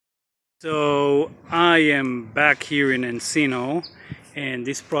So I am back here in Encino, and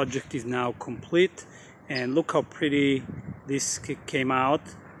this project is now complete, and look how pretty this came out.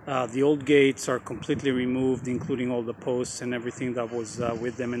 The old gates are completely removed, including all the posts and everything that was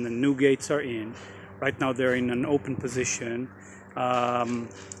with them, and the new gates are in. Right now they're in an open position.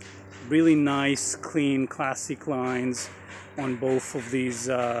 Really nice, clean, classic lines on both of these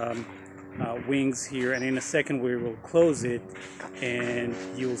wings here, and in a second we will close it and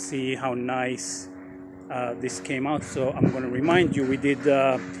you'll see how nice this came out. So I'm going to remind you, we did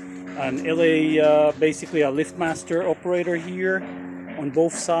an LA, basically a LiftMaster operator here on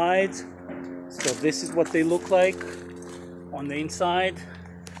both sides. So this is what they look like on the inside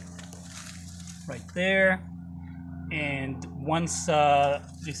right there, and once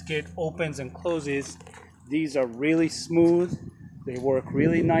this gate opens and closes, these are really smooth. They work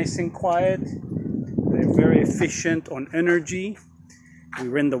really nice and quiet. They're very efficient on energy. We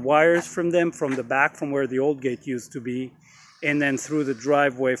ran the wires from them from the back, from where the old gate used to be, and then through the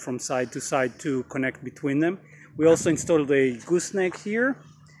driveway from side to side to connect between them. We also installed a gooseneck here.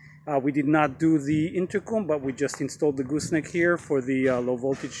 We did not do the intercom, but we just installed the gooseneck here for the low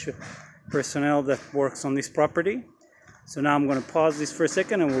voltage personnel that works on this property. So now I'm going to pause this for a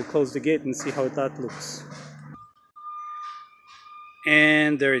second and we'll close the gate and see how that looks.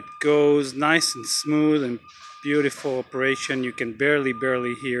 And there it goes, nice and smooth and beautiful operation. You can barely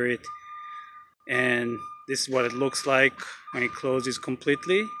hear it, and this is what it looks like when it closes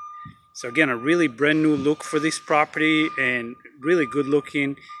completely. So again, a really brand new look for this property and really good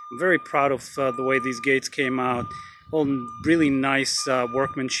looking. I'm very proud of the way these gates came out. All really nice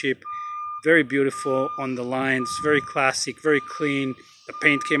workmanship, very beautiful on the lines, very classic, very clean. The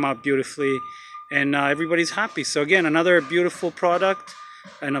paint came out beautifully, and everybody's happy. So again, another beautiful product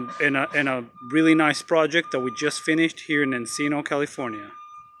and a really nice project that we just finished here in Encino, California.